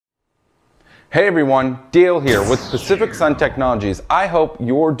Hey everyone, Dale here with Pacific Sun Technologies. I hope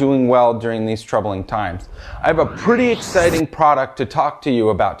you're doing well during these troubling times. I have a pretty exciting product to talk to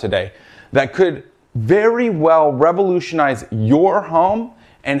you about today that could very well revolutionize your home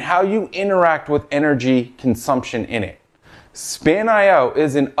and how you interact with energy consumption in it. Span.io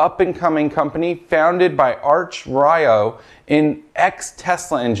is an up-and-coming company founded by Arch Rao, an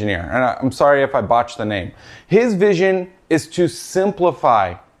ex-Tesla engineer. And I'm sorry if I botched the name. His vision is to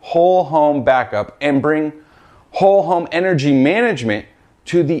simplify whole home backup and bring whole home energy management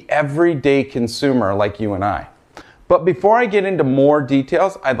to the everyday consumer like you and I. But before I get into more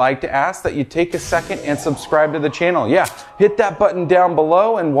details, I'd like to ask that you take a second and subscribe to the channel. Yeah, hit that button down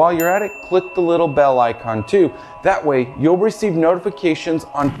below, and while you're at it, click the little bell icon too. That way, you'll receive notifications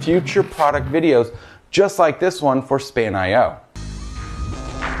on future product videos just like this one for Span.io.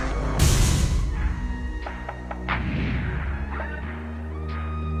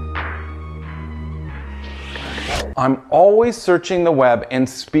 I'm always searching the web and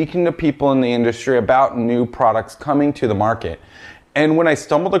speaking to people in the industry about new products coming to the market. And when I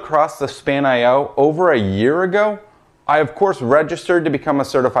stumbled across the Span.io over a year ago, I of course registered to become a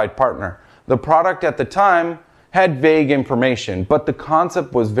certified partner. The product at the time had vague information, but the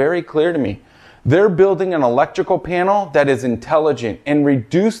concept was very clear to me. They're building an electrical panel that is intelligent and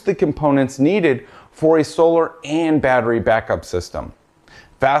reduce the components needed for a solar and battery backup system.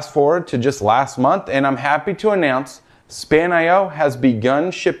 Fast forward to just last month, and I'm happy to announce Span.io has begun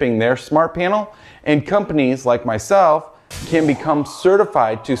shipping their smart panel, and companies like myself can become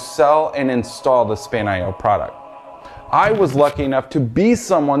certified to sell and install the Span.io product. I was lucky enough to be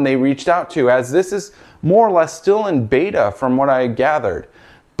someone they reached out to, as this is more or less still in beta from what I gathered.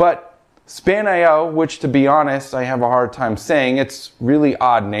 But Span.io, which to be honest, I have a hard time saying, it's a really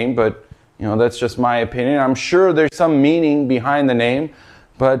odd name, but that's just my opinion. I'm sure there's some meaning behind the name.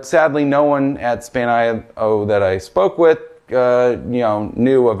 But sadly, no one at Span.io that I spoke with,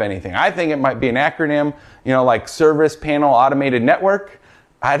 knew of anything. I think it might be an acronym, like Service Panel Automated Network.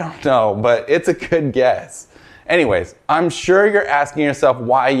 I don't know, but it's a good guess. Anyways, I'm sure you're asking yourself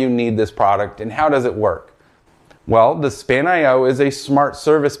why you need this product and how does it work? Well, the Span.io is a smart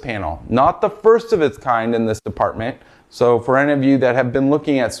service panel, not the first of its kind in this department. So for any of you that have been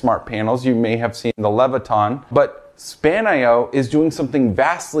looking at smart panels, you may have seen the Leviton, but Span.io is doing something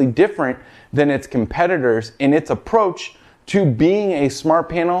vastly different than its competitors in its approach to being a smart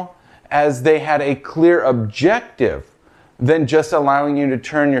panel, as they had a clear objective than just allowing you to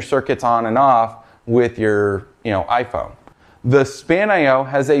turn your circuits on and off with your iPhone. The Span.io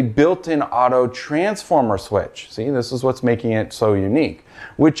has a built-in auto transformer switch. See, this is what's making it so unique,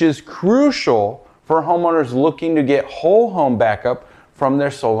 which is crucial for homeowners looking to get whole home backup from their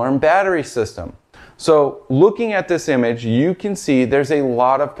solar and battery system. So looking at this image, you can see there's a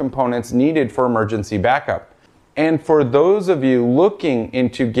lot of components needed for emergency backup. And for those of you looking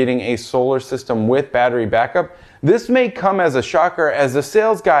into getting a solar system with battery backup, this may come as a shocker, as the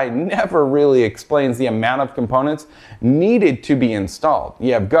sales guy never really explains the amount of components needed to be installed.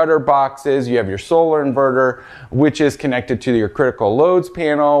 You have gutter boxes, you have your solar inverter, which is connected to your critical loads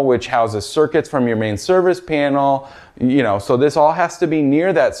panel, which houses circuits from your main service panel. So this all has to be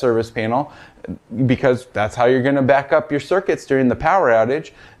near that service panel, because that's how you're going to back up your circuits during the power outage.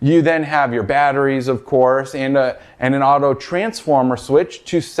 You then have your batteries, of course, and an auto transformer switch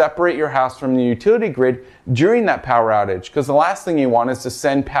to separate your house from the utility grid during that power outage, because the last thing you want is to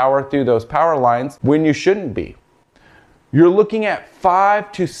send power through those power lines when you shouldn't be. You're looking at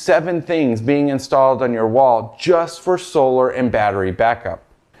 5 to 7 things being installed on your wall just for solar and battery backup.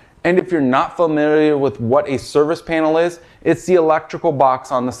 And if you're not familiar with what a service panel is, it's the electrical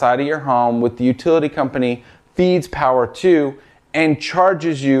box on the side of your home with the utility company feeds power to and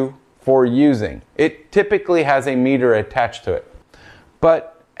charges you for using. It typically has a meter attached to it.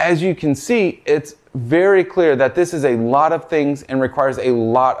 But as you can see, it's very clear that this is a lot of things and requires a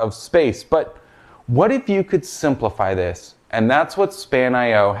lot of space. But what if you could simplify this? And that's what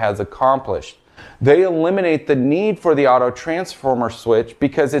Span.io has accomplished. They eliminate the need for the auto transformer switch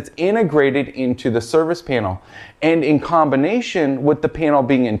because it's integrated into the service panel. And in combination with the panel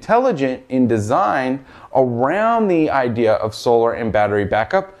being intelligent in design around the idea of solar and battery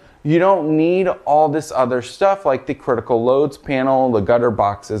backup, you don't need all this other stuff like the critical loads panel, the gutter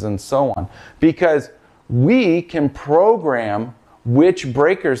boxes, and so on. Because we can program which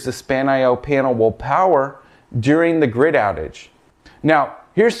breakers the Span.io panel will power during the grid outage. Now,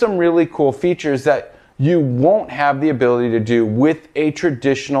 here's some really cool features that you won't have the ability to do with a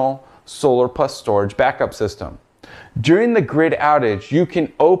traditional solar plus storage backup system. During the grid outage, you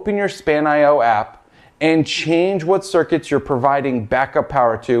can open your Span.io app and change what circuits you're providing backup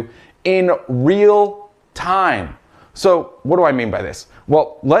power to in real time. So what do I mean by this?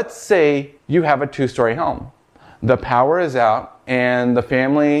 Well, let's say you have a 2-story home. The power is out and the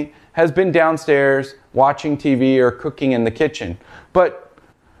family has been downstairs watching TV or cooking in the kitchen. But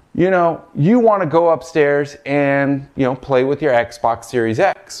you want to go upstairs and play with your Xbox Series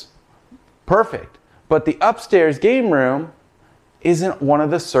X. Perfect. But the upstairs game room isn't one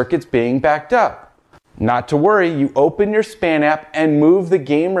of the circuits being backed up. Not to worry, you open your SPAN app and move the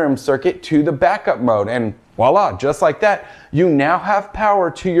game room circuit to the backup mode, and voila, just like that, you now have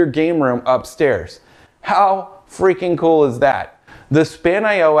power to your game room upstairs. How freaking cool is that? The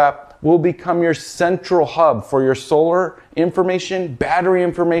SPAN.io app will become your central hub for your solar information, battery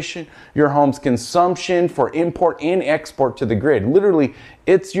information, your home's consumption for import and export to the grid. Literally,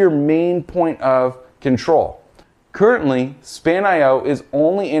 it's your main point of control. Currently, SPAN.io is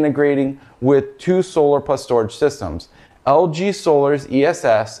only integrating with 2 solar plus storage systems, LG Solar's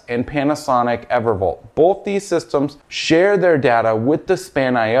ESS and Panasonic Evervolt. Both these systems share their data with the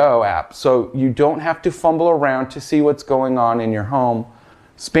SPAN.io app, so you don't have to fumble around to see what's going on in your home.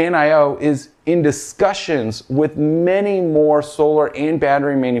 SPAN.io is in discussions with many more solar and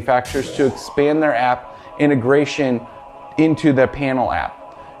battery manufacturers to expand their app integration into the panel app,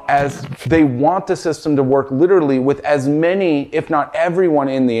 as they want the system to work literally with as many, if not everyone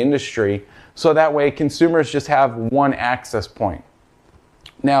in the industry, so that way consumers just have one access point.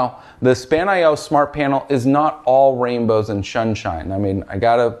 Now, the SPAN.io smart panel is not all rainbows and sunshine. I mean, I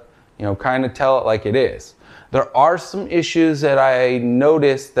gotta, kind of tell it like it is. There are some issues that I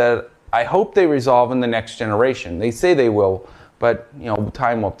noticed that I hope they resolve in the next generation. They say they will, but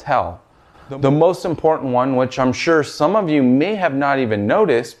time will tell. The most important one, which I'm sure some of you may have not even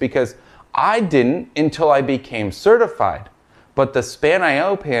noticed because I didn't until I became certified, but the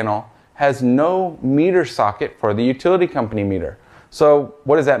SPAN.io panel has no meter socket for the utility company meter. So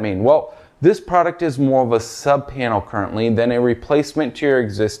what does that mean? Well, this product is more of a sub-panel currently than a replacement to your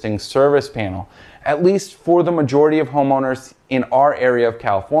existing service panel, at least for the majority of homeowners in our area of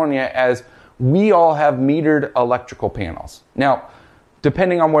California, as we all have metered electrical panels. Now,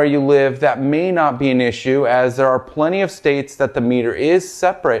 depending on where you live, that may not be an issue, as there are plenty of states that the meter is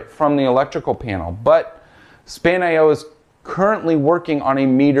separate from the electrical panel. But SPAN.io is currently working on a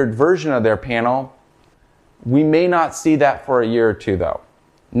metered version of their panel. We may not see that for a year or two, though.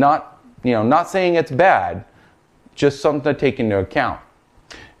 Not saying it's bad, just something to take into account.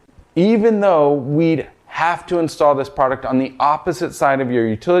 Even though we'd have to install this product on the opposite side of your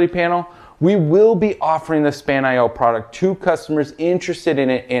utility panel, we will be offering the SPAN.io product to customers interested in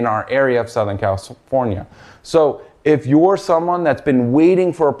it in our area of Southern California. So if you're someone that's been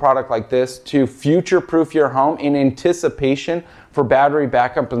waiting for a product like this to future-proof your home in anticipation for battery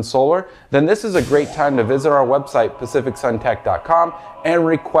backup and solar, then this is a great time to visit our website, pacificsuntech.com, and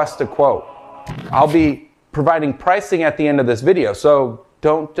request a quote. I'll be providing pricing at the end of this video, so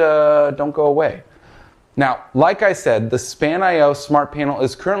don't go away. Now, like I said, the SPAN.io smart panel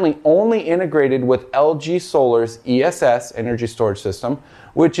is currently only integrated with LG Solar's ESS energy storage system,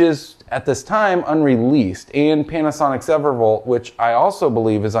 which is at this time unreleased, and Panasonic's Evervolt, which I also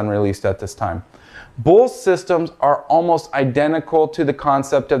believe is unreleased at this time. Both systems are almost identical to the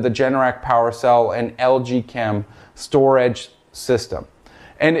concept of the Generac PowerCell and LG Chem storage system.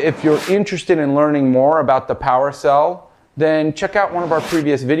 And if you're interested in learning more about the PowerCell, then check out one of our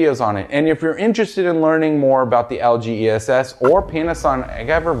previous videos on it. And if you're interested in learning more about the LG ESS or Panasonic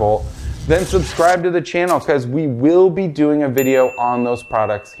Evervolt, then subscribe to the channel, because we will be doing a video on those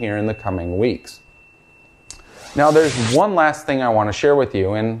products here in the coming weeks. Now, there's one last thing I want to share with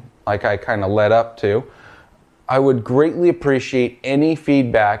you, and like I kind of led up to, I would greatly appreciate any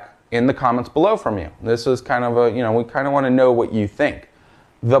feedback in the comments below from you. This is kind of a, we kind of want to know what you think.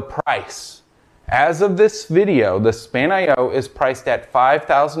 The price. As of this video, the SPAN.io is priced at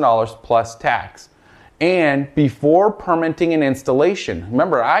 $5,000 plus tax. And before permitting and installation,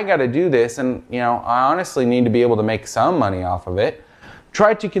 remember, I got to do this, and I honestly need to be able to make some money off of it.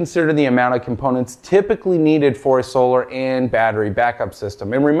 Try to consider the amount of components typically needed for a solar and battery backup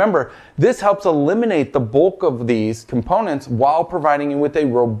system. And remember, this helps eliminate the bulk of these components while providing you with a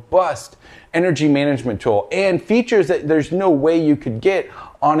robust energy management tool and features that there's no way you could get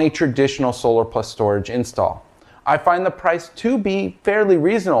on a traditional solar plus storage install. I find the price to be fairly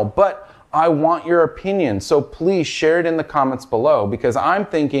reasonable, but I want your opinion, so please share it in the comments below, because I'm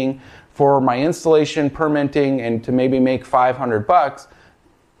thinking for my installation, permitting, and to maybe make $500,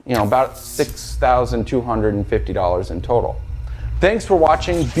 about $6,250 in total. Thanks for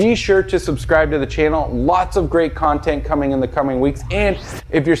watching. Be sure to subscribe to the channel. Lots of great content coming in the coming weeks. And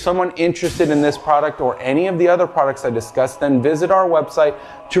if you're someone interested in this product or any of the other products I discussed, then visit our website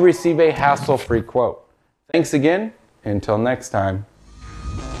to receive a hassle-free quote. Thanks again. Until next time.